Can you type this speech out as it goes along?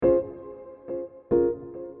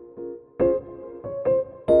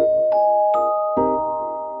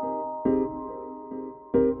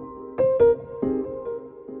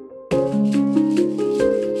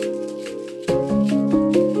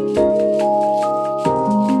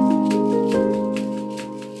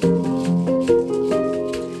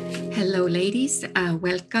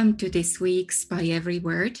welcome to this week's By Every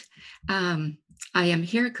Word. I am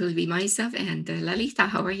here, Kulvi myself, and Lalita.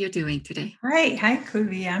 How are you doing today? Hi,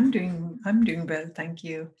 Kulvi. I'm doing well, thank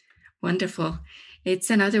you. Wonderful. It's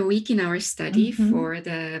another week in our study Mhm. for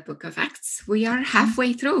the Book of Acts. We are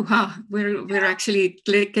halfway through, huh? We're actually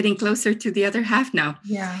getting closer to the other half now.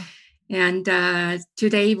 Yeah. And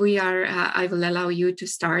today I will allow you to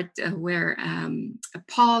start where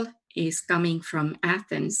Paul is coming from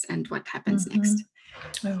Athens and what happens next.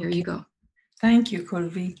 Here you Okay. go. Thank you,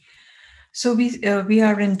 Kulvi. So we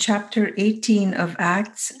are in chapter 18 of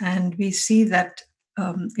Acts, and we see that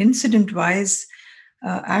incident-wise,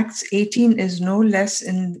 Acts 18 is no less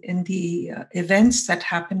in the events that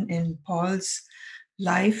happen in Paul's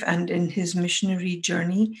life and in his missionary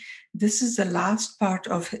journey. This is the last part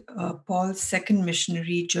of Paul's second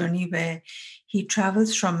missionary journey, where he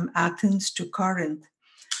travels from Athens to Corinth.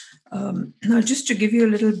 Now, just to give you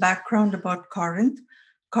a little background about Corinth,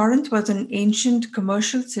 Corinth was an ancient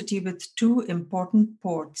commercial city with two important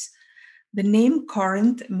ports. The name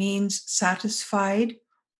Corinth means satisfied,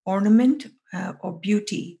 ornament, or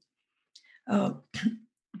beauty. Uh,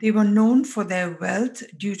 they were known for their wealth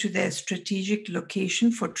due to their strategic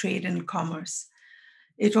location for trade and commerce.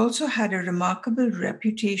 It also had a remarkable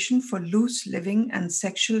reputation for loose living and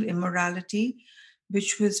sexual immorality,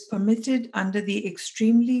 which was permitted under the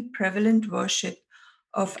extremely prevalent worship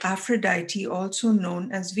of Aphrodite, also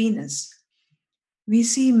known as Venus. We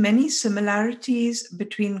see many similarities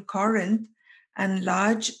between Corinth and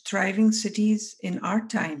large, thriving cities in our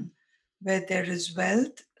time, where there is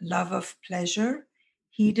wealth, love of pleasure,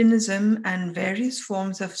 hedonism, and various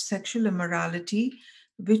forms of sexual immorality,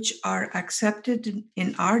 which are accepted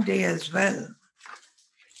in our day as well.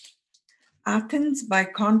 Athens, by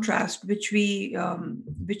contrast, which we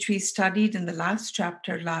studied in the last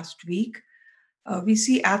chapter last week, we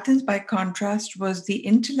see Athens, by contrast, was the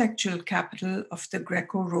intellectual capital of the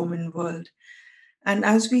Greco Roman world. And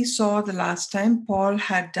as we saw the last time, Paul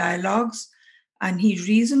had dialogues and he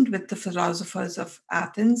reasoned with the philosophers of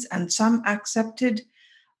Athens, and some accepted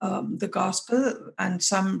the gospel and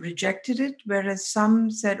some rejected it, whereas some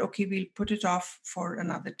said, okay, we'll put it off for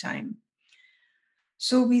another time.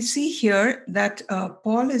 So we see here that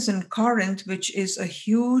Paul is in Corinth, which is a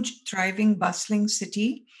huge, thriving, bustling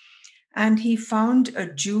city, and he found a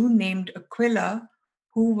Jew named Aquila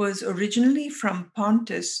who was originally from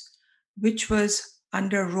Pontus, which was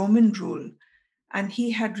under Roman rule. And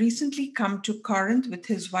he had recently come to Corinth with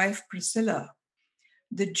his wife Priscilla.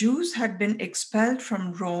 The Jews had been expelled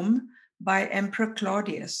from Rome by Emperor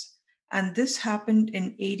Claudius, and this happened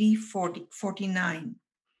in AD 49.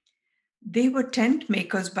 They were tent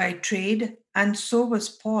makers by trade, and so was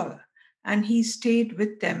Paul, and he stayed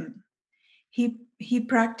with them. He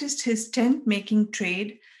practiced his tent making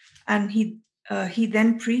trade, and he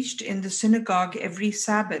then preached in the synagogue every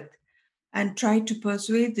Sabbath and tried to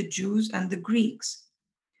persuade the Jews and the Greeks.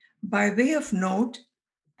 By way of note,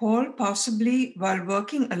 Paul, possibly while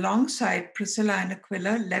working alongside Priscilla and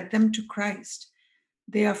Aquila, led them to Christ.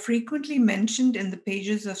 They are frequently mentioned in the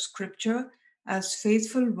pages of Scripture as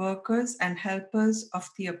faithful workers and helpers of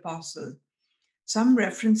the apostle. Some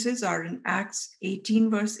references are in Acts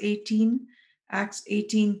 18, verse 18, Acts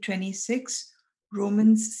 18:26,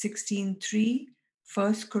 Romans 16:3,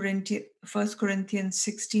 1 Corinthians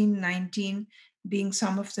 16:19 being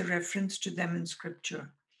some of the reference to them in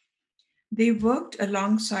Scripture. They worked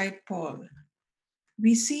alongside Paul.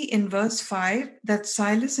 We see in verse 5 that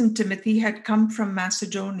Silas and Timothy had come from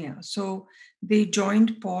Macedonia. So they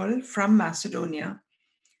joined Paul from Macedonia.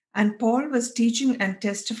 And Paul was teaching and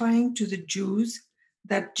testifying to the Jews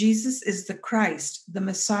that Jesus is the Christ, the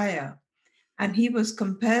Messiah. And he was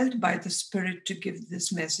compelled by the Spirit to give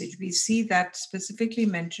this message. We see that specifically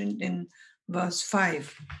mentioned in verse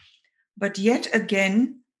 5. But yet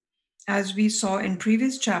again, as we saw in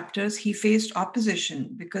previous chapters, he faced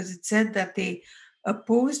opposition because it said that they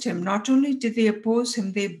opposed him. Not only did they oppose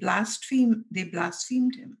him, they blasphemed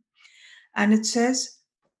him. And it says,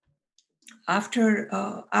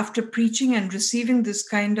 after preaching and receiving this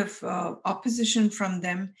kind of opposition from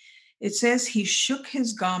them, it says he shook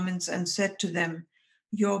his garments and said to them,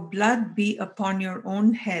 "Your blood be upon your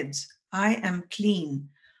own heads. I am clean.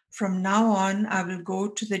 From now on, I will go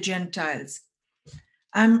to the Gentiles."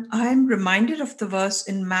 I'm reminded of the verse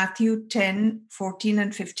in Matthew 10:14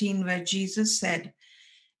 and 15, where Jesus said,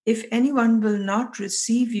 "If anyone will not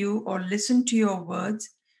receive you or listen to your words,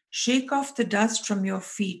 shake off the dust from your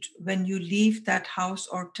feet when you leave that house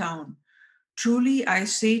or town. Truly, I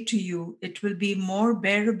say to you, it will be more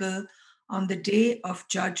bearable on the day of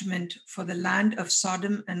judgment for the land of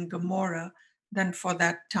Sodom and Gomorrah than for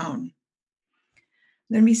that town."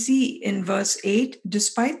 Then we see in verse 8,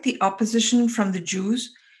 despite the opposition from the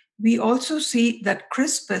Jews, we also see that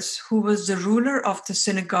Crispus, who was the ruler of the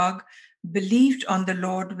synagogue, believed on the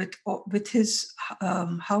Lord with his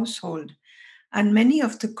household. And many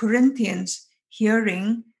of the Corinthians,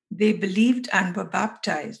 hearing, they believed and were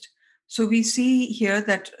baptized. So we see here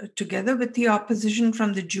that together with the opposition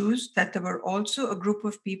from the Jews, that there were also a group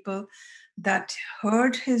of people that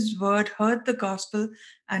heard his word, heard the gospel,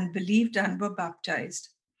 and believed and were baptized.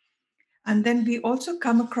 And then we also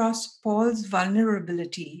come across Paul's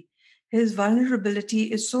vulnerability. His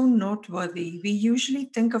vulnerability is so noteworthy. We usually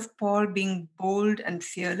think of Paul being bold and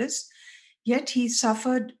fearless, yet he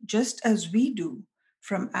suffered just as we do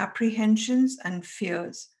from apprehensions and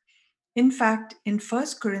fears. In fact, in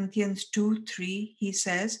 1 Corinthians 2:3, he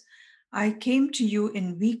says, I came to you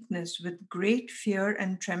in weakness with great fear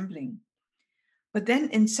and trembling. But then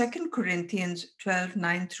in 2 Corinthians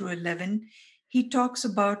 12:9-11, he talks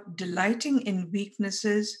about delighting in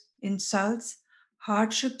weaknesses, insults,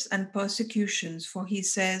 hardships, and persecutions. For he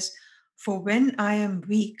says, for when I am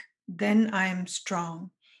weak, then I am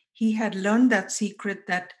strong. He had learned that secret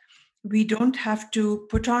that we don't have to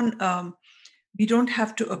we don't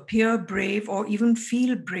have to appear brave or even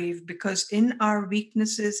feel brave, because in our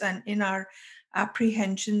weaknesses and in our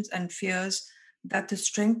apprehensions and fears, that the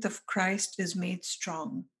strength of Christ is made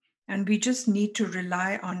strong. And we just need to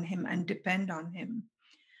rely on him and depend on him.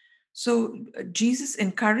 So Jesus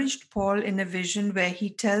encouraged Paul in a vision where he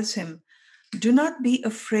tells him, do not be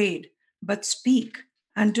afraid, but speak,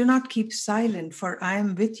 and do not keep silent, for I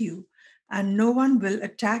am with you, and no one will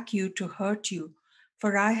attack you to hurt you,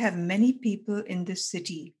 for I have many people in this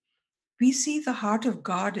city. We see the heart of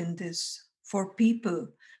God in this for people,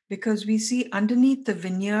 because we see underneath the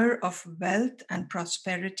veneer of wealth and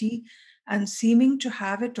prosperity and seeming to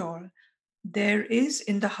have it all, there is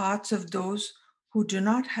in the hearts of those who do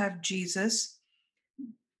not have Jesus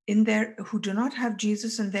in their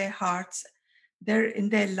hearts, there in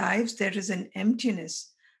their lives there is an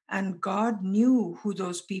emptiness, and God knew who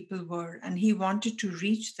those people were, and he wanted to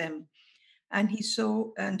reach them. And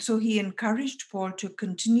so he encouraged Paul to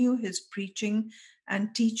continue his preaching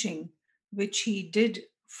and teaching, which he did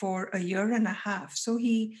for a year and a half. So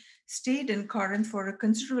he stayed in Corinth for a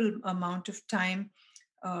considerable amount of time,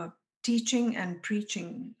 teaching and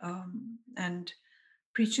preaching, and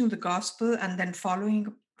preaching the gospel, and then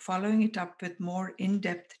following it up with more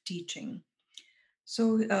in-depth teaching.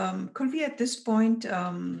 So, Kulvi, at this point,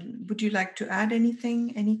 would you like to add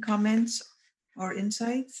anything, any comments or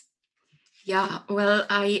insights? Yeah, well,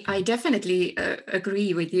 I definitely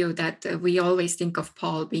agree with you that we always think of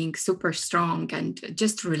Paul being super strong and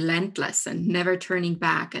just relentless and never turning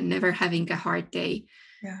back and never having a hard day.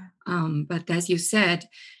 Yeah. But as you said,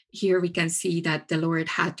 here we can see that the Lord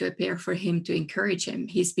had to appear for him to encourage him.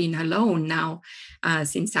 He's been alone now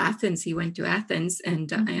since Athens. He went to Athens and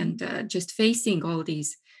just facing all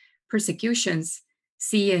these persecutions,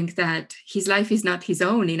 seeing that his life is not his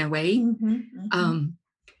own in a way.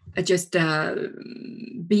 Just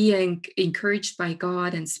being encouraged by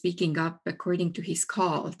God and speaking up according to his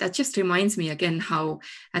call. That just reminds me again how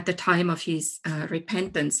at the time of his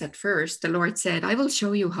repentance at first, the Lord said, I will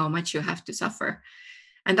show you how much you have to suffer.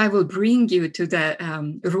 And I will bring you to the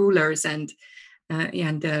rulers and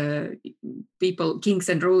people, kings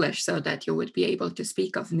and rulers, so that you would be able to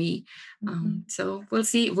speak of me. So we'll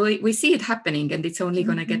see. We see it happening, and it's only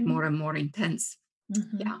going to get more and more intense.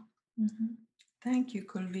 Yeah. Thank you,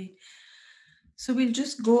 Kulvi. So we'll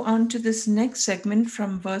just go on to this next segment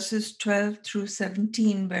from verses 12 through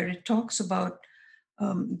 17, where it talks about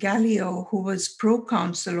Gallio, who was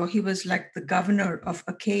proconsul, or he was like the governor of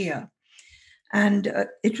Achaia. And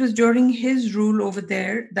it was during his rule over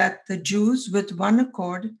there that the Jews with one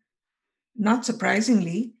accord, not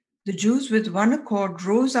surprisingly, the Jews with one accord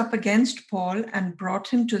rose up against Paul and brought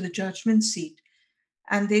him to the judgment seat.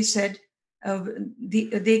 And they said,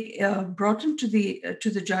 they brought him to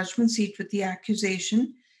the judgment seat with the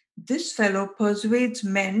accusation, this fellow persuades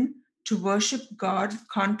men to worship God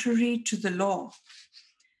contrary to the law.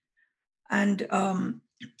 And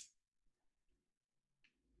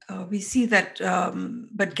we see that,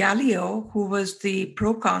 but Gallio, who was the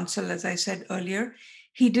proconsul, as I said earlier,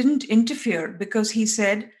 he didn't interfere, because he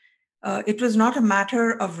said it was not a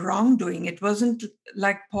matter of wrongdoing. It wasn't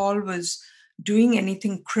like Paul was doing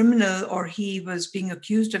anything criminal or he was being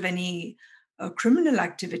accused of any criminal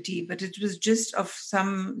activity, but it was just of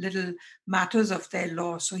some little matters of their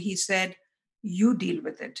law. So he said, you deal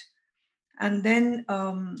with it. And then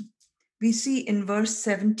we see in verse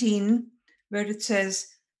 17 where it says,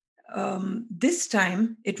 This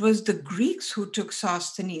time it was the Greeks who took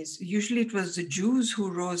Sosthenes. Usually it was the Jews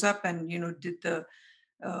who rose up and did the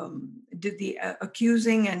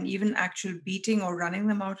accusing and even actual beating or running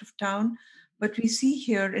them out of town. But we see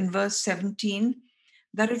here in verse 17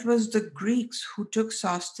 that it was the Greeks who took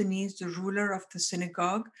Sosthenes, the ruler of the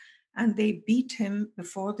synagogue, and they beat him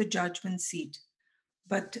before the judgment seat.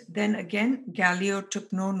 But then again, Gallio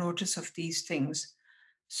took no notice of these things.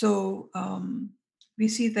 So we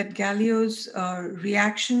see that Gallio's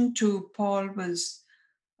reaction to Paul was,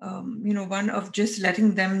 one of just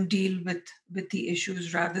letting them deal with the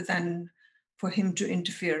issues rather than for him to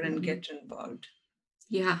interfere and get involved.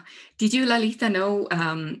 Yeah. Did you, Lalitha, know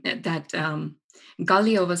that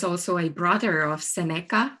Gallio was also a brother of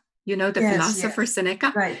Seneca? You know, the philosopher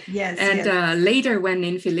Seneca? Right, yes. And later, when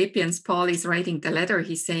in Philippians, Paul is writing the letter,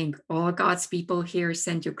 he's saying, all God's people here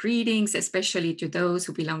send you greetings, especially to those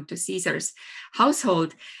who belong to Caesar's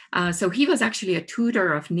household. So he was actually a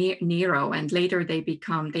tutor of Nero, and later they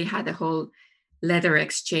had a whole letter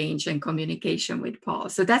exchange and communication with Paul.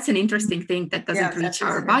 So that's an interesting thing that doesn't reach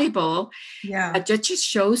our Bible. Yeah. It just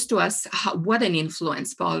shows to us what an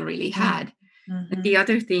influence Paul really had. Mm-hmm. The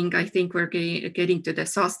other thing, I think we're getting to the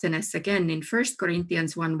Sosthenes again in 1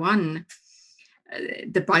 Corinthians 1:1,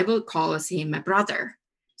 the Bible calls him a brother.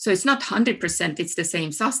 So it's not 100% it's the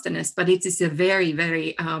same Sosthenes, but it is a very,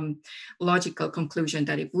 very logical conclusion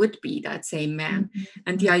that it would be that same man. Mm-hmm.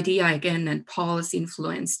 And the idea again, and Paul's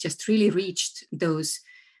influence just really reached those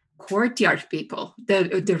courtyard people,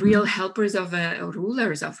 the real helpers of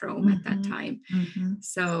rulers of Rome at that time. Mm-hmm.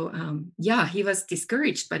 So he was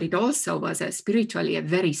discouraged, but it also was spiritually a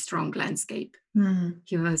very strong landscape. Mm-hmm.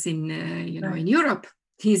 He was in in Europe.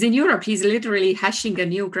 He's in Europe. He's literally hashing a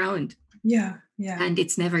new ground. Yeah. And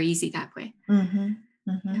it's never easy that way. Mm-hmm.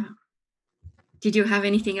 Mm-hmm. Yeah. Did you have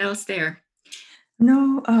anything else there?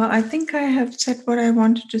 No, I think I have said what I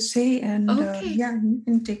wanted to say, and you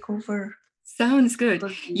can take over. Sounds good.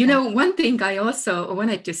 You know, one thing I also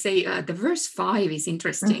wanted to say, the verse 5 is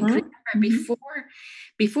interesting. Mm-hmm. Remember,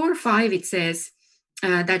 before 5, it says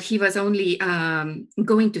that he was only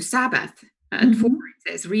going to Sabbath. At 4, it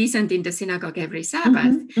says, reasoned in the synagogue every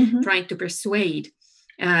Sabbath, trying to persuade.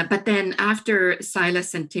 But then after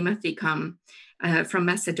Silas and Timothy come from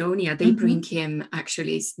Macedonia, they bring him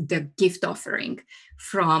actually the gift offering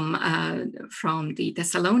from the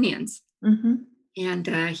Thessalonians. Mm-hmm. And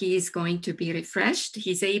he is going to be refreshed.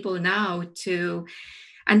 He's able now to,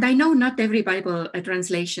 and I know not every Bible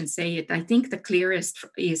translation say it. I think the clearest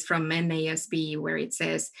is from NASB, where it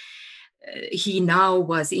says he now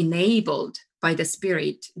was enabled by the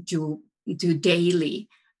Spirit to do daily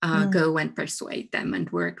go and persuade them and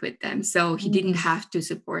work with them. So he didn't have to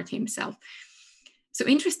support himself. So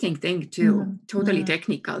interesting thing too, totally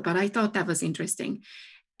technical, but I thought that was interesting.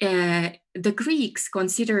 The Greeks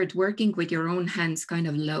considered working with your own hands kind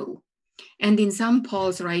of low. And in some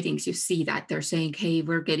Paul's writings, you see that they're saying, hey,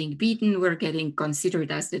 we're getting beaten, we're getting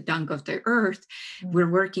considered as the dung of the earth, we're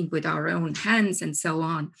working with our own hands and so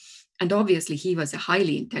on. And obviously he was a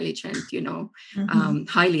highly intelligent,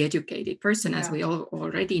 highly educated person, as we all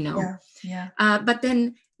already know. But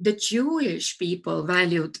then the Jewish people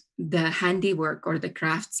valued the handiwork or the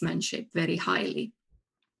craftsmanship very highly.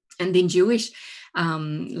 And in Jewish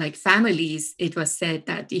families, it was said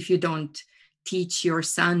that if you don't teach your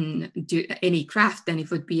son any craft, then it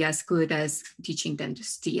would be as good as teaching them to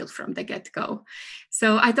steal from the get-go.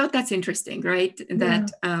 So I thought that's interesting, right?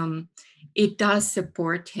 That it does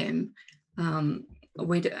support him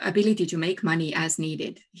with ability to make money as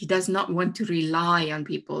needed. He does not want to rely on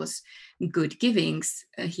people's good givings.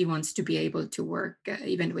 He wants to be able to work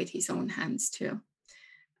even with his own hands too.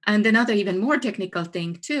 And another even more technical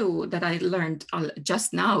thing too that I learned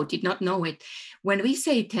just now, did not know it. When we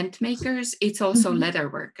say tent makers, it's also leather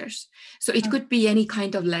workers. So it could be any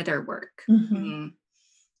kind of leather work.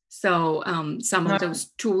 So some of those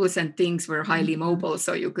tools and things were highly mobile,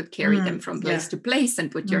 so you could carry them from place to place and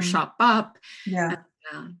put your shop up.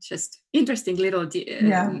 Just interesting little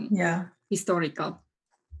historical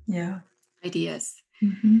ideas.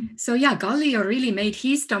 So Gallio really made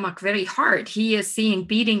his stomach very hard. He is seeing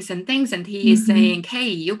beatings and things, and he is saying, hey,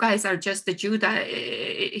 you guys are just the Judah.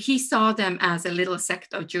 He saw them as a little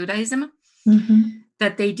sect of Judaism,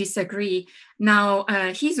 that they disagree. Now,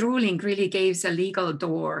 his ruling really gave a legal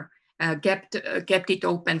door, kept it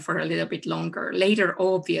open for a little bit longer. Later,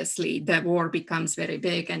 obviously, the war becomes very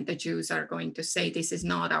big, and the Jews are going to say, this is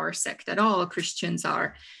not our sect at all. Christians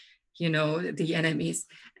are, the enemies,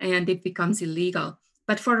 and it becomes illegal.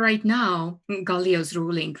 But for right now, Gallio's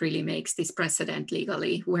ruling really makes this precedent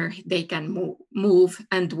legally, where they can move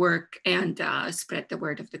and work and spread the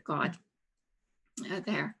word of the God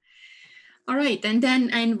there. All right, and then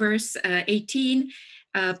in verse 18,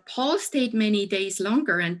 Paul stayed many days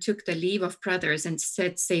longer and took the leave of brothers and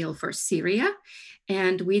set sail for Syria.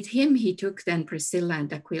 And with him, he took then Priscilla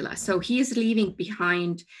and Aquila. So he is leaving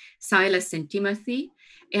behind Silas and Timothy.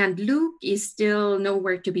 And Luke is still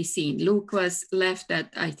nowhere to be seen. Luke was left at,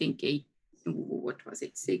 I think,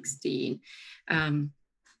 16.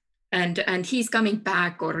 And he's coming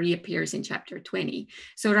back or reappears in chapter 20.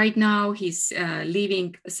 So right now he's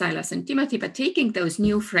leaving Silas and Timothy, but taking those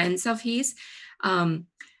new friends of his,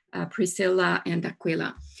 Priscilla and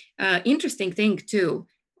Aquila. Interesting thing too,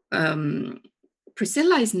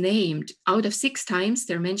 Priscilla is named out of 6 times.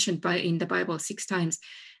 They're mentioned in the Bible 6 times.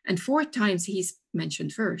 And 4 times he's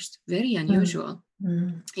mentioned first. Very unusual.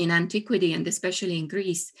 In antiquity, and especially in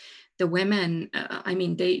Greece. The women,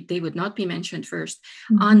 they would not be mentioned first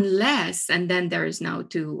unless, and then there is now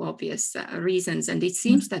 2 obvious reasons, and it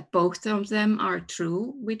seems that both of them are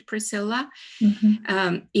true with Priscilla,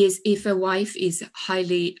 is if a wife is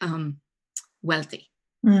highly wealthy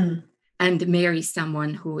and marries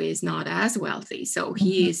someone who is not as wealthy. So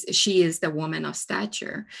she is the woman of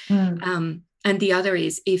stature. And the other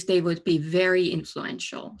is if they would be very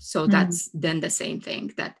influential. So that's then the same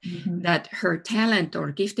thing, that her talent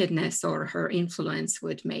or giftedness or her influence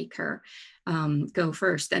would make her go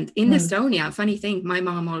first. And in Estonia, funny thing, my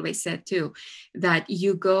mom always said too, that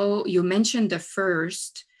you mention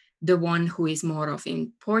the one who is more of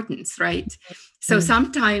importance, right? So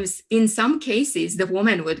sometimes, in some cases, the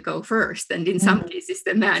woman would go first, and in some cases,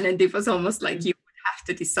 the man. And it was almost like you have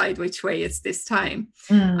to decide which way it's this time.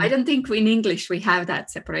 I don't think in English we have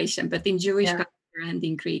that separation, but in Jewish culture and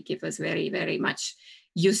in Greek, it was very, very much,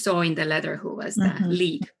 you saw in the letter who was the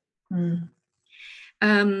lead.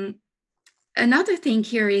 Another thing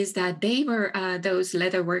here is that they were those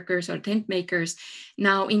leather workers or tent makers.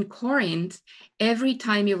 Now in Corinth, every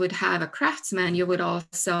time you would have a craftsman,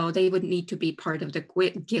 they would need to be part of the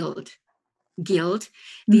guild.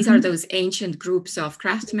 These are those ancient groups of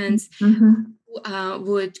craftsmen who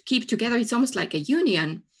would keep together. It's almost like a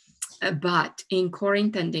union, but in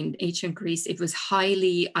Corinth and in ancient Greece, it was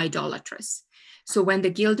highly idolatrous. So when the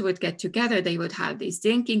guild would get together, they would have these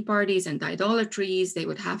drinking parties and idolatries. They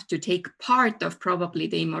would have to take part of probably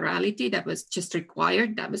the immorality that was just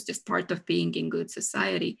required. That was just part of being in good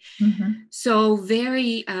society. So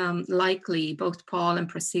very likely both Paul and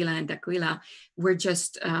Priscilla and Aquila were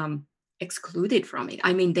just excluded from it.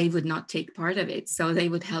 I mean, they would not take part of it. So they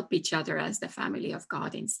would help each other as the family of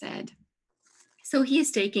God instead. So he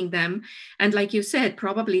is taking them. And like you said,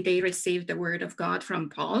 probably they received the word of God from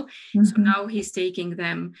Paul. So now he's taking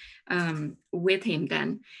them with him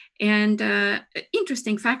then. And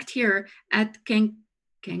interesting fact here at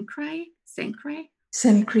Cenchrea.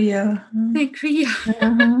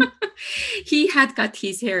 He had cut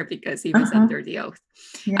his hair because he was under the oath.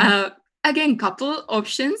 Again, couple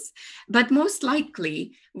options, but most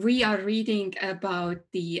likely we are reading about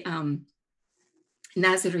the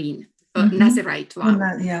Nazarene. Nazarite vow.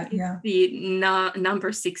 The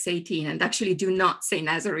number 618, and actually do not say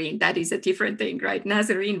Nazarene. That is a different thing, right?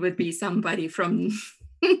 Nazarene would be somebody from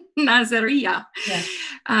Nazaria.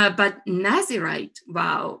 But Nazarite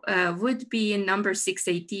vow would be in number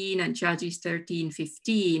 618 and Judges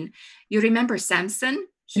 13:15. You remember Samson?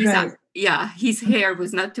 His hair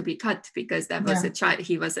was not to be cut because that was a child.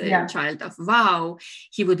 He was a child of vow.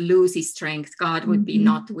 He would lose his strength. God would be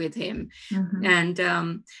not with him. And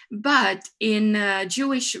but in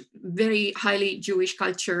Jewish, very highly Jewish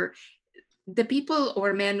culture, the people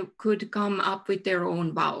or men could come up with their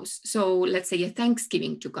own vows. So let's say a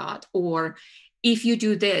thanksgiving to God, or if you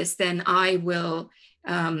do this, then I will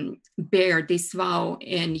bear this vow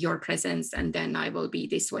in your presence, and then I will be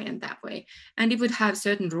this way and that way. And it would have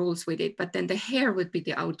certain rules with it, but then the hair would be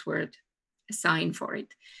the outward sign for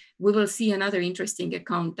it. We will see another interesting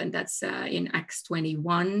account, and that's in Acts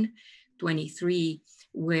 21:23,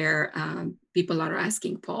 where people are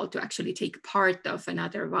asking Paul to actually take part of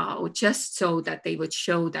another vow, just so that they would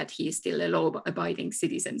show that he is still a law-abiding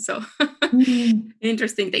citizen. So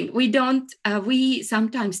interesting thing. We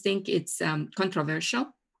sometimes think it's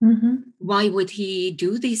controversial. Why would he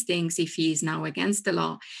do these things if he is now against the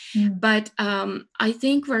law? But I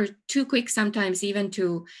think we're too quick sometimes even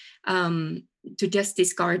to just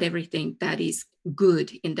discard everything that is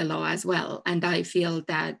good in the law as well. And I feel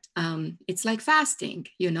that it's like fasting,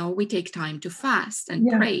 we take time to fast and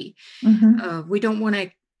pray. We don't want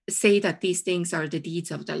to say that these things are the deeds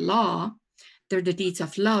of the law, they're the deeds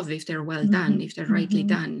of love if they're well done, if they're rightly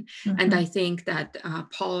done. And I think that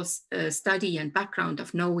Paul's study and background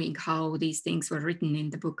of knowing how these things were written in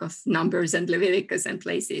the book of Numbers and Leviticus and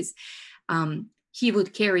places, he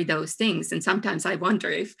would carry those things. And sometimes I wonder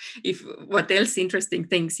if what else interesting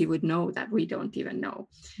things he would know that we don't even know.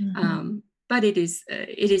 But it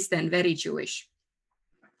is then very Jewish.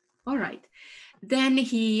 All right. Then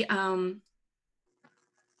he,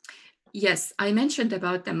 yes, I mentioned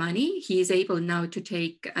about the money. He is able now to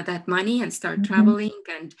take that money and start traveling.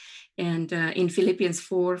 And in Philippians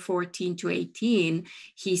 4:14-18,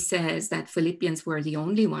 he says that Philippians were the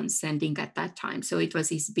only ones sending at that time. So it was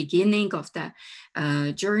his beginning of the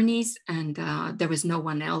journeys, and there was no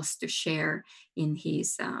one else to share in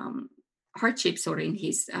his hardships or in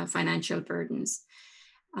his financial burdens.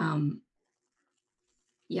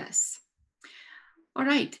 Yes. All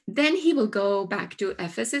right. Then he will go back to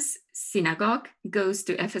Ephesus synagogue, goes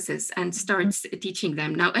to Ephesus and starts teaching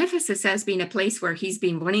them. Now, Ephesus has been a place where he's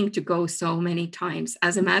been wanting to go so many times.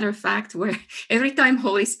 As a matter of fact, where every time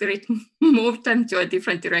Holy Spirit moved him to a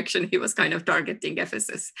different direction, he was kind of targeting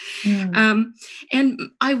Ephesus. And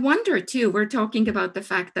I wonder too, we're talking about the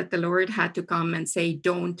fact that the Lord had to come and say,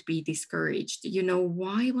 don't be discouraged. You know,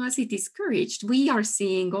 why was he discouraged? We are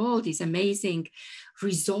seeing all these amazing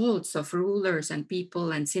results of rulers and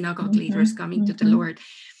people and synagogue leaders coming to the Lord.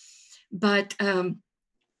 But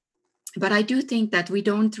I do think that we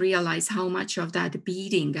don't realize how much of that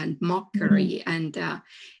beating and mockery and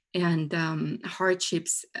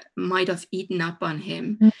hardships might have eaten up on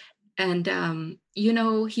him. And, you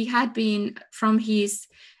know, he had been from his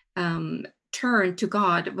turn to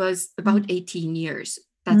God was about 18 years.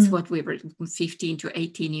 That's what we were, 15 to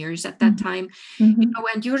 18 years at that time. You know,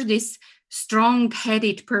 and you're this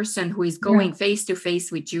strong-headed person who is going face to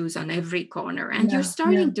face with Jews on every corner. And you're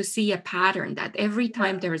starting to see a pattern that every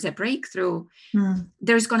time there is a breakthrough,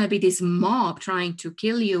 there's going to be this mob trying to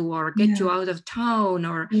kill you or get you out of town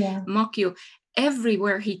or mock you.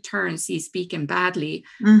 Everywhere he turns, he's speaking badly,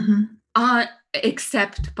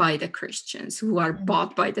 except by the Christians who are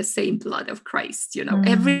bought by the same blood of Christ. You know,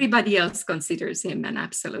 everybody else considers him an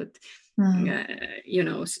absolute you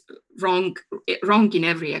know, wrong in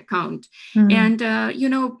every account. And, you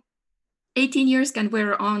know, 18 years can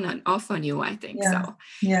wear on and off on you, I think.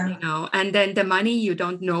 You know, and then the money, you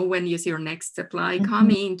don't know when is your next supply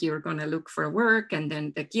coming. You're going to look for work, and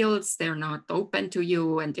then the guilds, they're not open to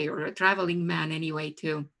you, and you're a traveling man anyway,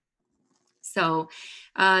 too. So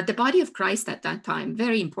the body of Christ at that time,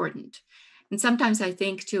 very important. And sometimes I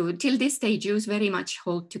think, too, till this day, Jews very much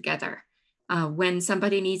hold together. When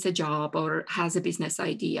somebody needs a job or has a business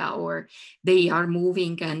idea, or they are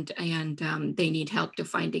moving and they need help to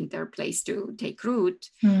finding their place to take root,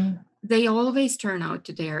 they always turn out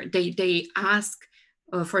to they ask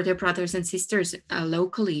for their brothers and sisters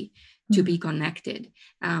locally to be connected.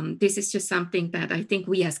 This is just something that I think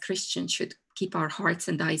we as Christians should keep our hearts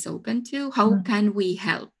and eyes open to. How can we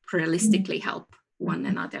help, realistically help one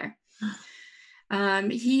another?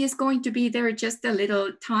 He is going to be there just a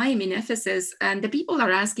little time in Ephesus, and the people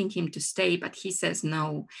are asking him to stay, but he says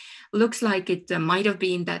no. Looks like it might have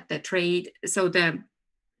been that the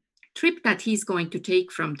trip that he's going to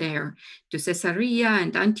take from there to Caesarea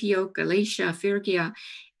and Antioch, Galatia, Phrygia,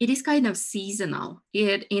 it is kind of seasonal.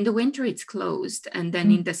 In the winter, it's closed, and then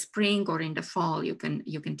in the spring or in the fall, you can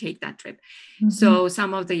take that trip. So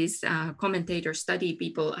some of these commentators, study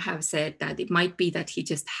people have said that it might be that he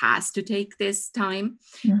just has to take this time.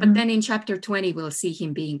 But then in chapter 20, we'll see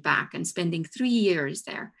him being back and spending 3 years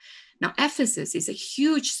there. Now, Ephesus is a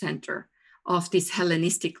huge center of this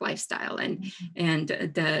Hellenistic lifestyle and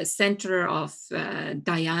the center of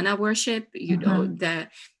Diana worship. You know,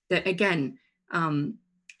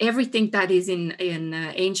 everything that is in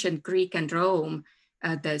ancient Greek and Rome,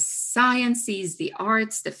 the sciences, the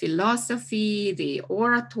arts, the philosophy, the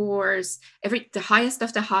orators, the highest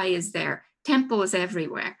of the high is there. Temples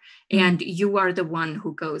everywhere. And you are the one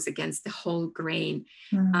who goes against the whole grain.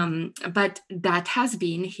 But that has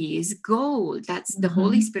been his goal. That's the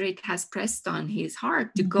Holy Spirit has pressed on his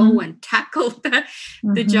heart to go and tackle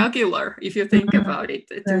the jugular, if you think about it,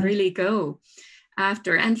 to really go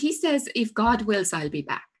after. And he says, if God wills, I'll be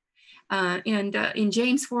back. And in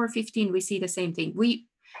James 4:15, we see the same thing.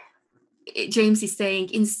 James is saying,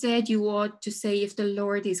 instead, you ought to say, if the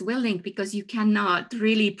Lord is willing, because you cannot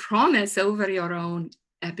really promise over your own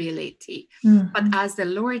ability. But as the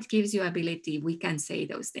Lord gives you ability, we can say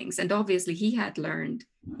those things. And obviously, he had learned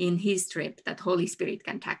in his trip that Holy Spirit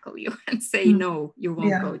can tackle you and say, no, you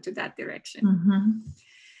won't go to that direction.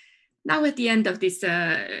 Now at the end of this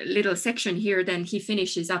little section here, then he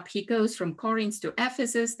finishes up. He goes from Corinth to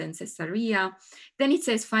Ephesus, then Caesarea. Then it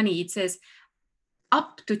says, funny, it says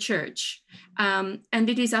up to church, and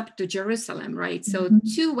it is up to Jerusalem, right? So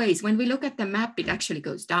two ways. When we look at the map, it actually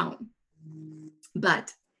goes down.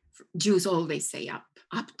 But Jews always say up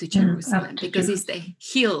to Jerusalem, because it's the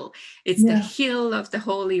hill. It's the hill of the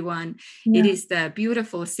Holy One. It is the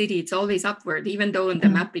beautiful city. It's always upward, even though on the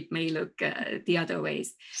map it may look the other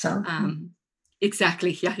ways. South.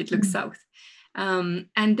 Exactly. Yeah, it looks south. And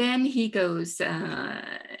then he goes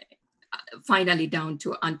finally down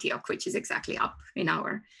to Antioch, which is exactly up in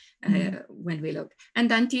our when we look.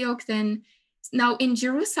 And Antioch then, now in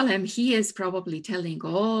Jerusalem, he is probably telling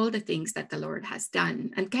all the things that the Lord has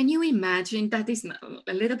done. And can you imagine, that is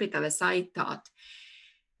a little bit of a side thought.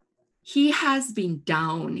 He has been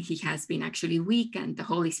down. He has been actually weakened. The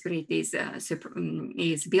Holy Spirit is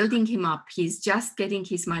building him up. He's just getting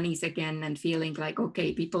his monies again and feeling like,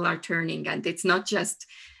 okay, people are turning. And it's not just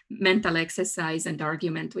mental exercise and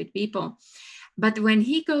argument with people. But when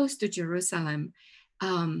he goes to Jerusalem,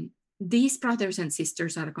 these brothers and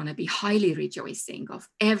sisters are going to be highly rejoicing of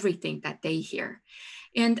everything that they hear.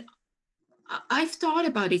 And I've thought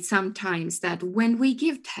about it sometimes, that when we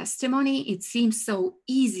give testimony, it seems so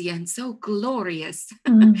easy and so glorious.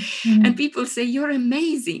 And people say, you're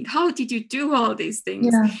amazing. How did you do all these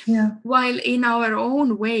things? While in our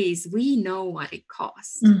own ways, we know what it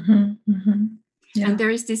costs. And there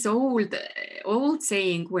is this old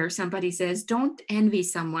saying where somebody says, don't envy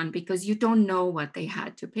someone because you don't know what they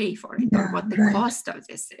had to pay for it, or what the cost of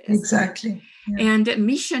this is. Exactly. And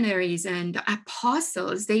missionaries and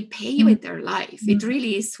apostles, they pay with their life. It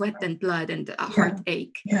really is sweat and blood and a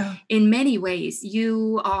heartache. In many ways,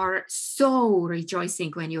 you are so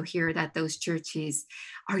rejoicing when you hear that those churches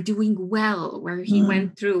are doing well, where he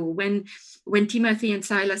went through. When Timothy and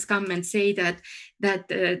Silas come and say that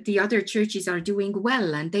the other churches are doing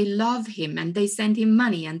well, and they love him, and they send him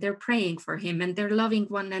money, and they're praying for him, and they're loving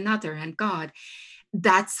one another and God,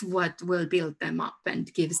 that's what will build them up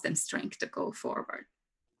and gives them strength to go forward.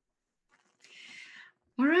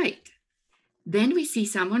 All right. Then we see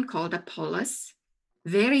someone called Apollos,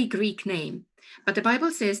 very Greek name. But the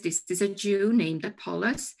Bible says this is a Jew named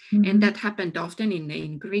Apollos, and that happened often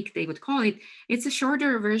in Greek, they would call it. It's a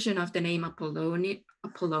shorter version of the name Apollonia.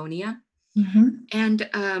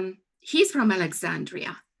 And he's from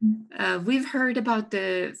Alexandria. We've heard about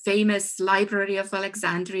the famous Library of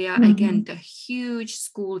Alexandria, again, the huge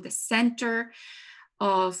school, the center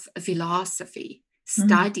of philosophy,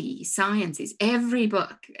 study, sciences, every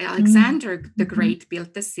book. Alexander the Great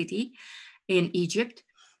built the city in Egypt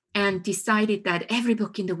and decided that every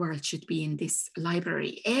book in the world should be in this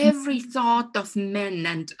library. Every thought of men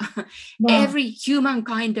and every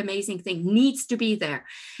humankind amazing thing needs to be there.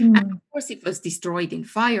 And of course, it was destroyed in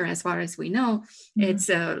fire, as far as we know. It's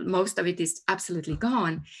most of it is absolutely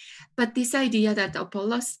gone. But this idea that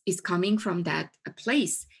Apollos is coming from that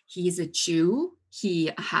place, he is a Jew.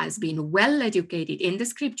 He has been well educated in the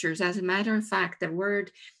scriptures. As a matter of fact,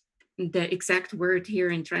 the exact word here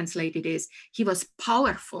in translated is he was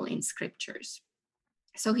powerful in scriptures.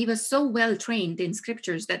 So he was so well trained in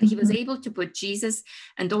scriptures that he was able to put Jesus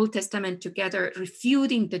and Old Testament together,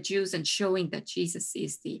 refuting the Jews and showing that Jesus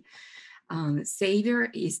is the Savior,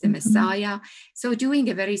 is the Messiah. So doing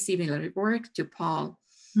a very similar work to Paul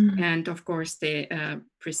and of course the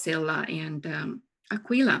Priscilla and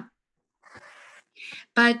Aquila.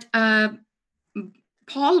 But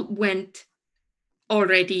Paul went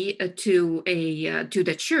already to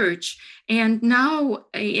the church, and now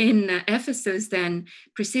in Ephesus, then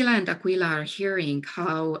Priscilla and Aquila are hearing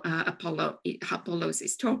how Apollos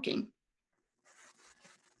is talking.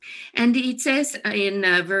 And it says in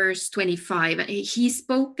verse 25, he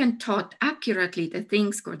spoke and taught accurately the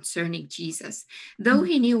things concerning Jesus, though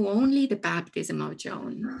he knew only the baptism of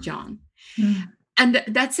John. And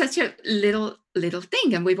that's such a little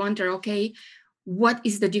thing. And we wonder, okay, what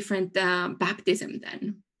is the different baptism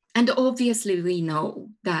then? And obviously we know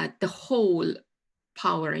that the whole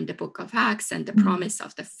power in the book of Acts and the promise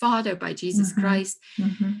of the Father by Jesus Christ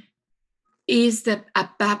is a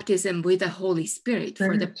baptism with the Holy Spirit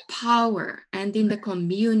for the power and in the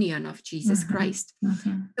communion of Jesus Christ.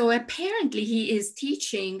 So apparently he is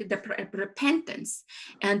teaching the repentance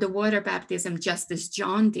and the water baptism just as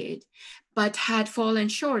John did, but had fallen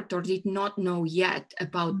short or did not know yet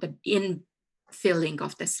about the infilling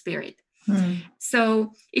of the Spirit.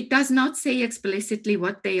 So it does not say explicitly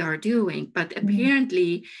what they are doing, but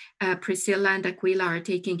apparently Priscilla and Aquila are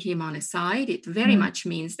taking him on a side. It very much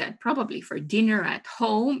means that probably for dinner at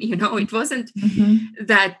home, it wasn't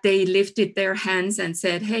that they lifted their hands and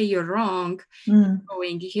said, hey, you're wrong,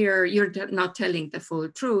 going here, you're not telling the full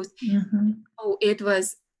truth. Oh, it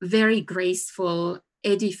was very graceful,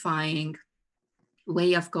 edifying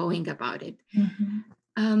way of going about it.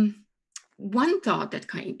 One thought that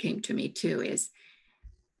came to me too is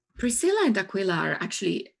Priscilla and Aquila are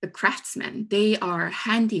actually craftsmen. They are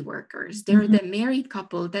handy workers. They're the married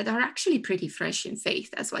couple that are actually pretty fresh in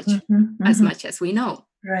faith, as much as we know.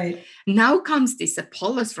 Right. Now comes this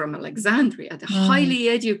Apollos from Alexandria, the highly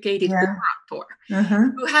educated orator,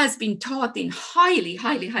 who has been taught in highly.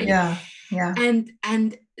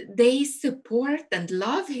 And they support and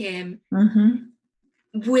love him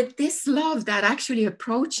with this love that actually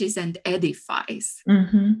approaches and edifies.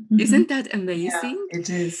 Isn't that amazing? Yeah, it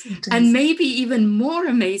is. And maybe even more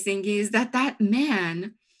amazing is that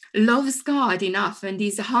man loves God enough and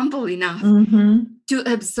is humble enough to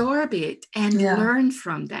absorb it and learn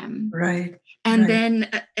from them. Right. And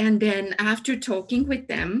then after talking with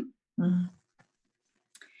them,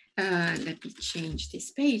 let me change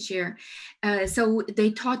this page here. So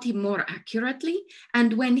they taught him more accurately.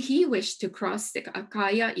 And when he wished to cross the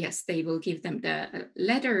Achaia, yes, they will give them the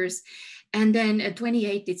letters. And then at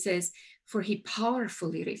 28, it says, for he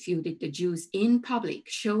powerfully refuted the Jews in public,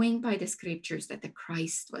 showing by the scriptures that the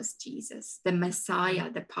Christ was Jesus, the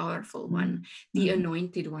Messiah, the powerful one, the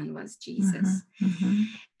anointed one was Jesus.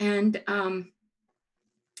 And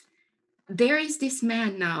there is this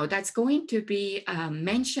man now that's going to be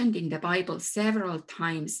mentioned in the Bible several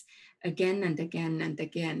times, again and again and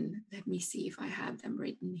again. Let me see if I have them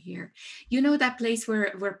written here. You know that place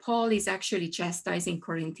where Paul is actually chastising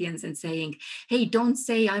Corinthians and saying, hey, don't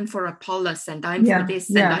say I'm for Apollos and I'm for this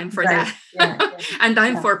and I'm for that. And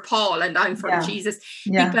I'm for Paul and I'm for Jesus.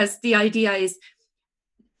 Because the idea is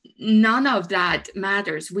none of that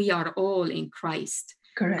matters. We are all in Christ.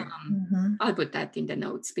 Correct. I'll put that in the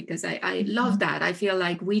notes because I love that. I feel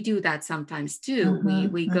like we do that sometimes too.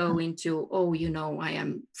 We go into, I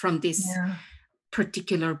am from this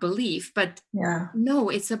particular belief, but no,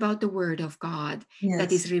 it's about the word of God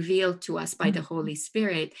that is revealed to us by the Holy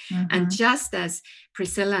Spirit. And just as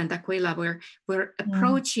Priscilla and Aquila were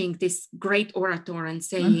approaching this great orator and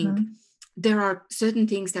saying, there are certain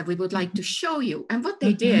things that we would like to show you. And what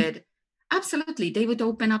they did, absolutely, they would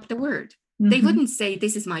open up the word. They wouldn't say,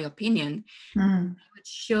 this is my opinion. They would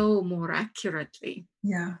show more accurately.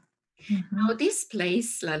 Yeah. Now, this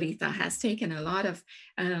place, Lalita, has taken a lot of,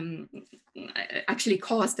 actually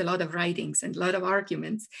caused a lot of writings and a lot of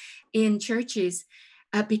arguments in churches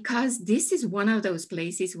because this is one of those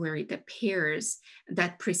places where it appears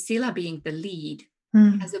that Priscilla, being the lead,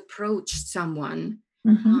 has approached someone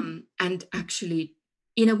and actually,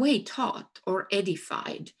 in a way, taught or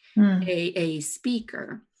edified a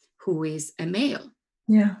speaker who is a male.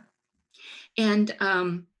 Yeah. And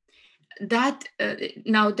that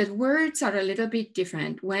now the words are a little bit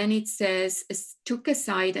different. When it says took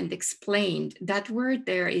aside and explained, that word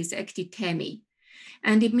there is ektitemi,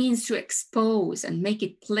 and it means to expose and make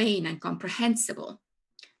it plain and comprehensible,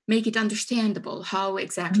 make it understandable how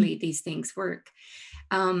exactly these things work.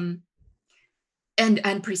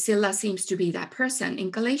 And Priscilla seems to be that person.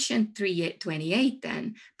 In Galatians 3:28,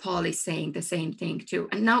 then Paul is saying the same thing too.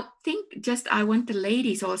 And now I want the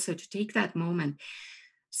ladies also to take that moment.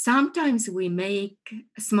 Sometimes we make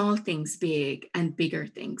small things big and bigger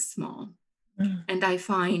things small. And I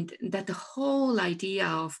find that the whole idea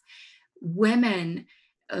of women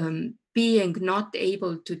being not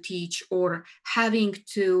able to teach or having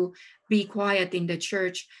to be quiet in the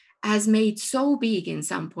church has made so big in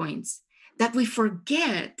some points that we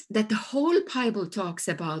forget that the whole Bible talks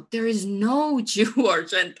about there is no Jew or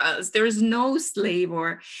Gentiles, there is no slave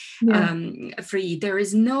or free, there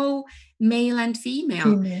is no male and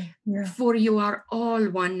female, for you are all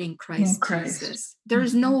one in Christ Jesus. There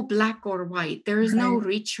is no black or white, there is no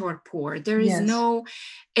rich or poor, there is no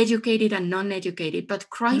educated and non-educated, but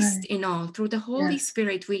Christ in all. Through the Holy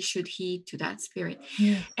Spirit, we should heed to that Spirit.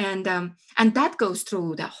 And that goes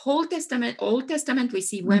through the whole Testament. Old Testament, we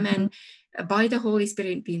see women by the Holy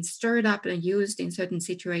Spirit being stirred up and used in certain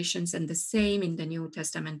situations, and the same in the New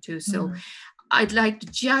Testament too. So I'd like to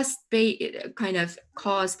just kind of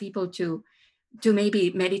cause people to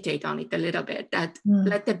maybe meditate on it a little bit, that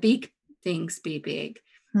let the big things be big.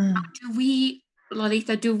 Do we,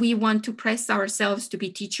 Lalita, do we want to press ourselves to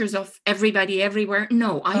be teachers of everybody everywhere?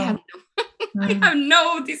 No, I have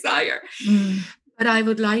no desire. But I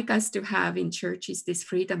would like us to have in churches this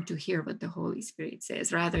freedom to hear what the Holy Spirit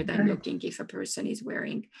says, rather than looking if a person is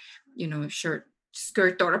wearing, a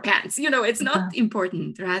skirt or a pants. It's not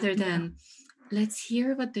important. Rather than let's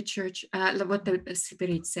hear what the church, what the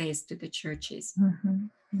Spirit says to the churches.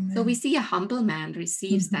 So we see a humble man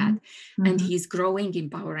receives that, and he's growing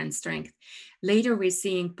in power and strength. Later, we're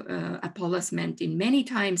seeing Apollos mentored many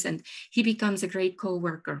times, and he becomes a great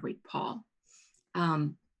co-worker with Paul.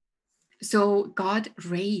 So God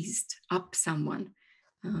raised up someone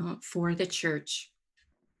for the church.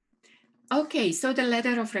 Okay, so the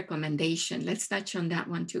letter of recommendation, let's touch on that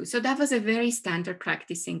one too. So that was a very standard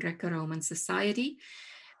practice in Greco-Roman society.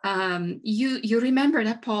 You remember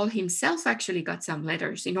that Paul himself actually got some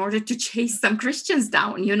letters in order to chase some Christians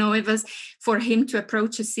down. It was for him to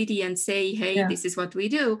approach a city and say, hey, this is what we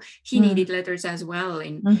do. He needed letters as well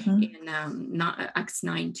in Acts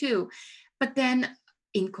 9 too. But then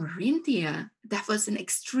in Corinthia, that was an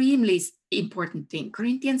extremely important thing.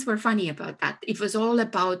 Corinthians were funny about that. It was all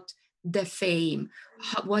about the fame,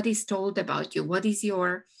 what is told about you, what is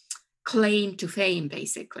your claim to fame,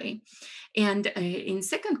 basically. And in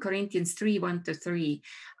 2 Corinthians 3, 1-3,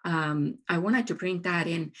 I wanted to bring that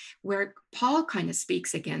in, where Paul kind of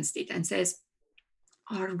speaks against it and says,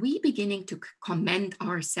 are we beginning to commend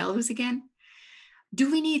ourselves again?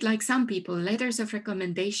 Do we need, like some people, letters of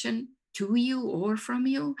recommendation to you or from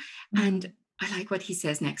you? And I like what he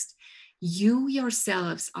says next. You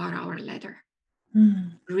yourselves are our letter,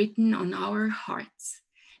 written on our hearts,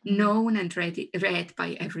 known and read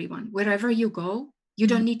by everyone. Wherever you go, you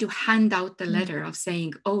don't need to hand out the letter of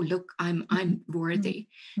saying, oh, look, I'm worthy.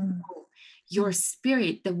 Oh, your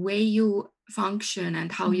spirit, the way you function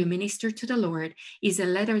and how you minister to the Lord is a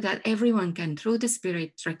letter that everyone can, through the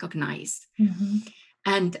Spirit, recognize.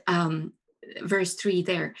 And verse 3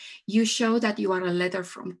 there, you show that you are a letter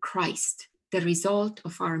from Christ, the result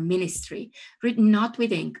of our ministry, written not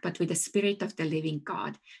with ink, but with the Spirit of the living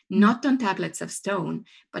God, not on tablets of stone,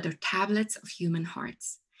 but on tablets of human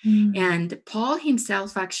hearts. And Paul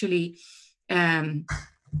himself actually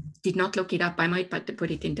did not look it up. I might put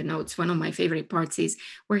it in the notes. One of my favorite parts is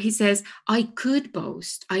where he says, I could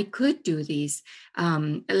boast, I could do these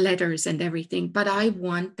letters and everything, but I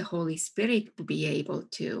want the Holy Spirit to be able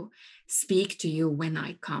to speak to you when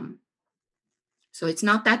I come. So it's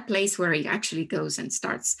not that place where he actually goes and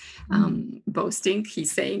starts boasting.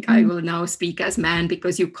 He's saying, I will now speak as man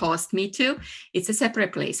because you caused me to. It's a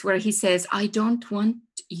separate place where he says, I don't want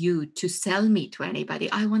you to sell me to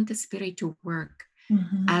anybody. I want the Spirit to work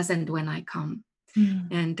as and when I come.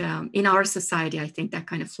 And in our society, I think that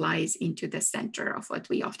kind of flies into the center of what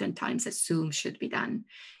we oftentimes assume should be done.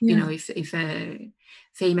 If a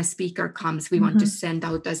famous speaker comes, we want to send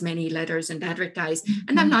out as many letters and advertise.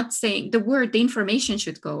 And I'm not saying the information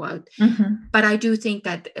should go out, but I do think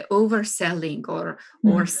that overselling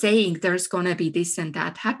or saying there's going to be this and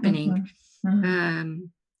that happening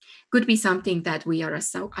could be something that we are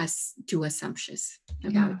too assumptuous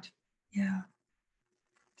about. Yeah.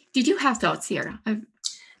 Did you have thoughts here?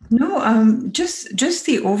 No, just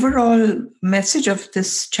the overall message of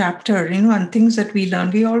this chapter, and things that we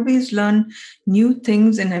learn. We always learn new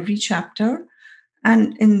things in every chapter.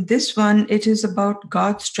 And in this one, it is about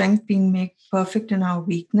God's strength being made perfect in our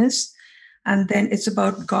weakness. And then it's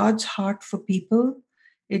about God's heart for people.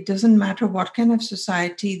 It doesn't matter what kind of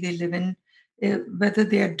society they live in, whether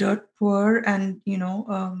they are dirt poor and,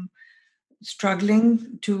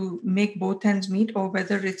 struggling to make both ends meet, or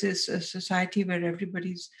whether it is a society where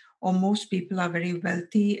everybody's or most people are very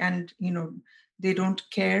wealthy and they don't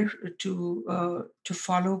care to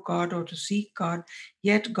follow God or to seek God.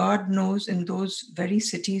 Yet God knows in those very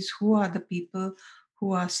cities who are the people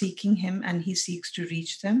who are seeking Him, and He seeks to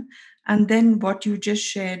reach them. And then what you just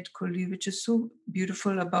shared, Kulvi, which is so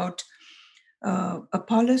beautiful about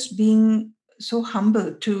Apollos being so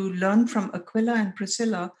humble to learn from Aquila and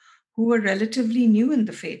Priscilla, who were relatively new in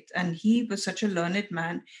the faith. And he was such a learned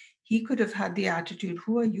man. He could have had the attitude,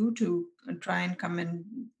 who are you to try and come and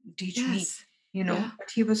teach me? But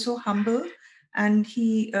he was so humble, and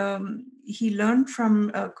he learned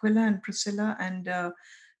from Aquila and Priscilla, and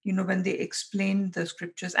when they explained the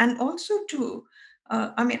scriptures. And also to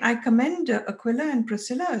I commend Aquila and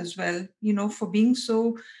Priscilla as well, for being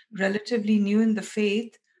so relatively new in the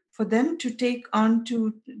faith, for them to take on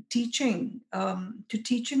to teaching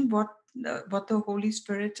what the Holy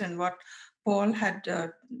Spirit and what Paul had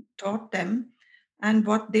taught them, and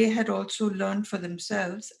what they had also learned for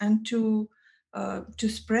themselves, and to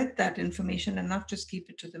spread that information and not just keep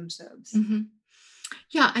it to themselves.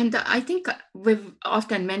 Yeah, and I think we've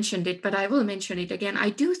often mentioned it, but I will mention it again. I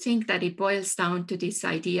do think that it boils down to this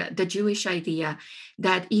idea, the Jewish idea,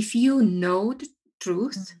 that if you know the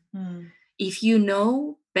truth, Mm, if you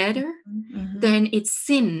know better, mhm, then it's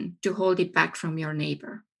sin to hold it back from your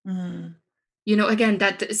neighbor. mm, Again,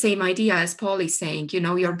 that same idea as Paul is saying,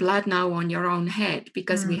 your blood now on your own head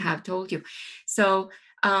because we mm, have told you. So,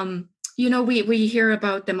 we hear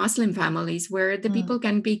about the Muslim families where the mm. people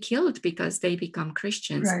can be killed because they become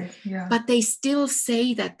Christians, Right. Yeah. but they still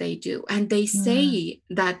say that they do. And they Mm, say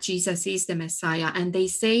that Jesus is the Messiah, and they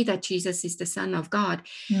say that Jesus is the Son of God,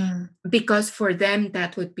 mm, because for them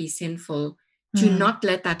that would be sinful to mm, not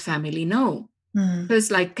let that family know. mm.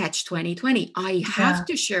 It's like catch 2020. I Yeah. have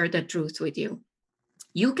to share the truth with you.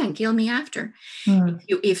 You can kill me after, Mm,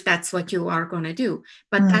 if that's what you are going to do.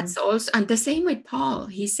 But mm, that's also, and the same with Paul.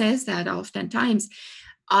 He says that oftentimes.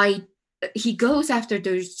 He goes after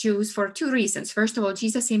the Jews for two reasons. First of all,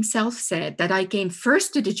 Jesus himself said that I came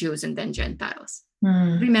first to the Jews and then Gentiles.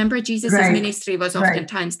 mm. Remember, Jesus's Right. ministry was Right.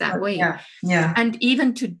 oftentimes that way. Yeah. Yeah. And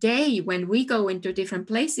even today, when we go into different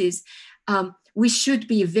places, we should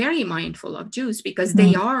be very mindful of Jews, because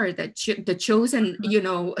they Mm, are the chosen,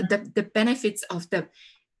 the benefits of the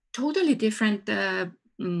totally different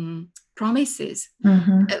promises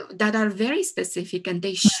mhm, that are very specific, and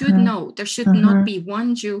they should mhm, know. There should not mhm, be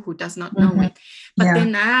one Jew who does not know mhm. it. But Yeah.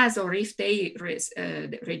 then, as or if they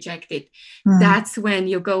reject it, Mm. that's when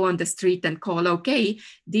you go on the street and call, okay,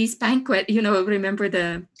 these banquet, remember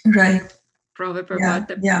the Right. proverb Yeah. about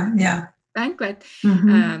the Yeah. Yeah. banquet.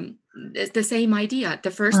 Mhm, It's the same idea.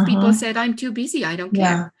 The first people mhm. said, I'm too busy, I don't Yeah.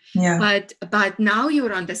 care. Yeah. But now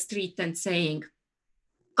you're on the street and saying,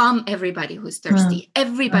 come, everybody who's Mm, thirsty,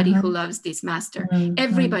 everybody who mhm, loves this master, mm, mm,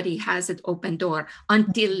 everybody has an open door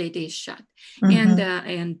until it is shut. and mhm,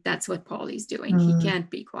 and that's what Paul is doing. He mm, can't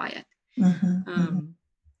be quiet. mhm, mhm,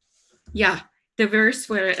 Yeah, the verse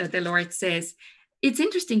where the Lord says, it's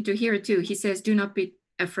interesting to hear too. He says, do not be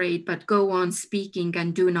afraid, but go on speaking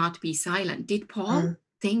and do not be silent. Did Paul mm,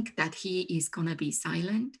 think that he is going to be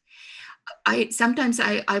silent?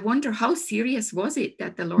 I wonder, how serious was it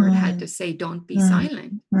that the Lord had mm, to say, don't be mm,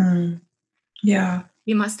 silent? mm. Yeah.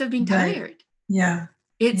 He must have been Right. tired. Yeah.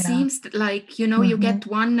 It Yeah. seems like, you Mhm, get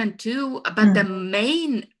 1 and 2, but the mhm,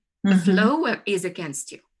 main mhm, flow is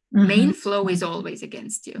against you. mhm, Main flow is mhm, always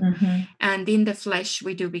against you. mhm, And in the flesh,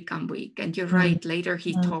 we do become weak. And you're mm, right. Later,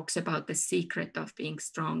 he mm, talks about the secret of being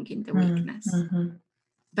strong in the mm, weakness. mhm.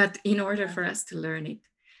 But in order for us to learn it,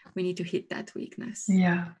 we need to hit that weakness.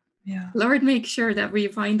 Yeah. Yeah. Lord, make sure that we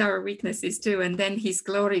find our weaknesses too. And then his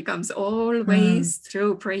glory comes Mm, always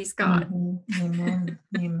through. Praise God. mhm. Amen.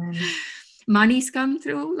 Amen. Monies come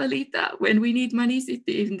through, Lalita. When we need monies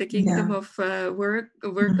in the kingdom Yeah. of work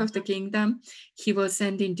Mm, of the kingdom, he will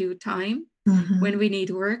send in due time. When mhm, we need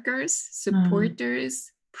workers, mm,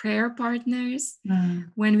 supporters, prayer partners,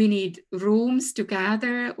 mm, when we need rooms to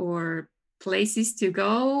gather or places to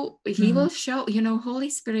go, he mm, will show. Holy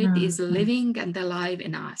Spirit mm, is mm, living and alive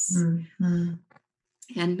in us. mm, mm.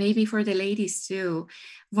 And maybe for the ladies too,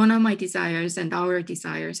 one of my desires and our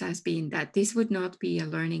desires has been that this would not be a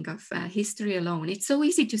learning of history alone. It's so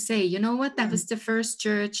easy to say, you know what, that was the first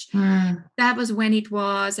church, Mm, that was when it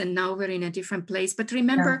was, and now we're in a different place. But yeah.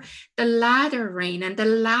 remember the latter rain and the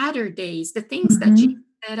latter days, the things that Jesus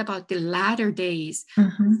Mhm, said about the latter days,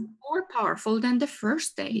 mhm. more powerful than the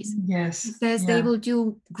first days. He Yes. says they Yeah. will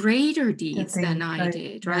do greater The deeds than things, I right.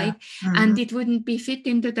 did, Yeah. right? And Mhm, it wouldn't be fit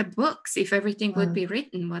into the books if everything would mm, be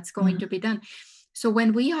written, what's going mhm, to be done. So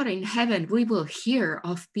when we are in heaven, we will hear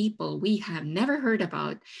of people we have never heard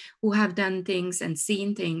about who have done things and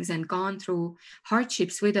seen things and gone through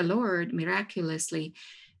hardships with the Lord miraculously,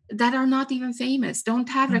 that are not even famous, don't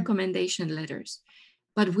have mm, recommendation letters.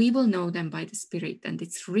 But we will know them by the Spirit, and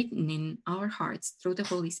it's written in our hearts through the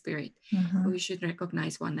Holy Spirit. mhm. We should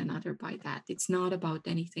recognize one another by that. It's not about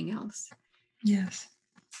anything else. Yes.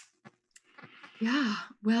 Yeah,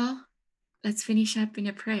 well, let's finish up in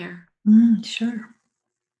a prayer. Sure.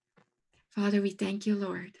 Father, we thank you,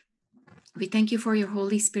 Lord. We thank you for your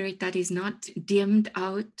Holy Spirit that is not dimmed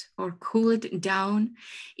out or cooled down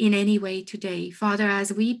in any way today. Father,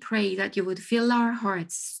 as we pray that you would fill our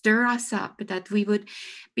hearts, stir us up, that we would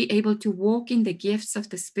be able to walk in the gifts of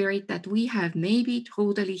the Spirit that we have maybe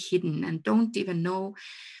totally hidden and don't even know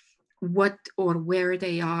what or where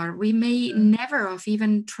they are. We may never have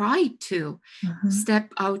even tried to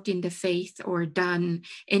step out in the faith or done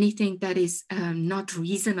anything that is not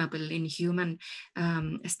reasonable in human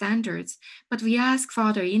standards. But we ask,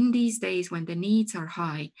 Father, in these days when the needs are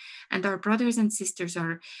high and our brothers and sisters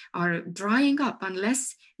are drying up,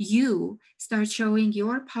 unless you start showing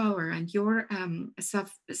your power and your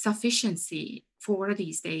sufficiency for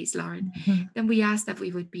these days, Lord, then we ask that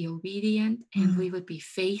we would be obedient and we would be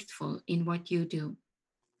faithful in what you do.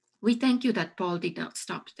 We thank you that Paul did not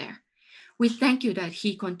stop there. We thank you that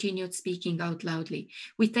he continued speaking out loudly.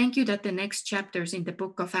 We thank you that the next chapters in the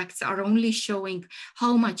book of Acts are only showing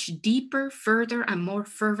how much deeper, further, and more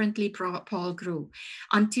fervently Paul grew.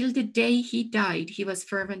 Until the day he died, he was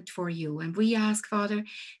fervent for you. And we ask, Father,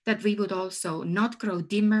 that we would also not grow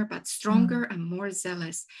dimmer, but stronger and more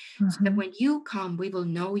zealous, so that when you come, we will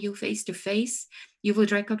know you face to face. You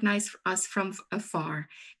would recognize us from afar,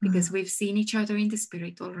 because we've seen each other in the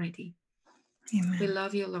Spirit already. Amen. We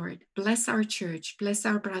love you, Lord. Bless our church, bless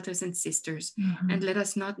our brothers and sisters, and let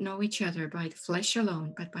us not know each other by the flesh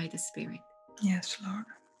alone, but by the Spirit. Yes, Lord.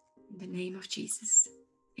 In the name of Jesus.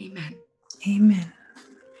 Amen. Amen.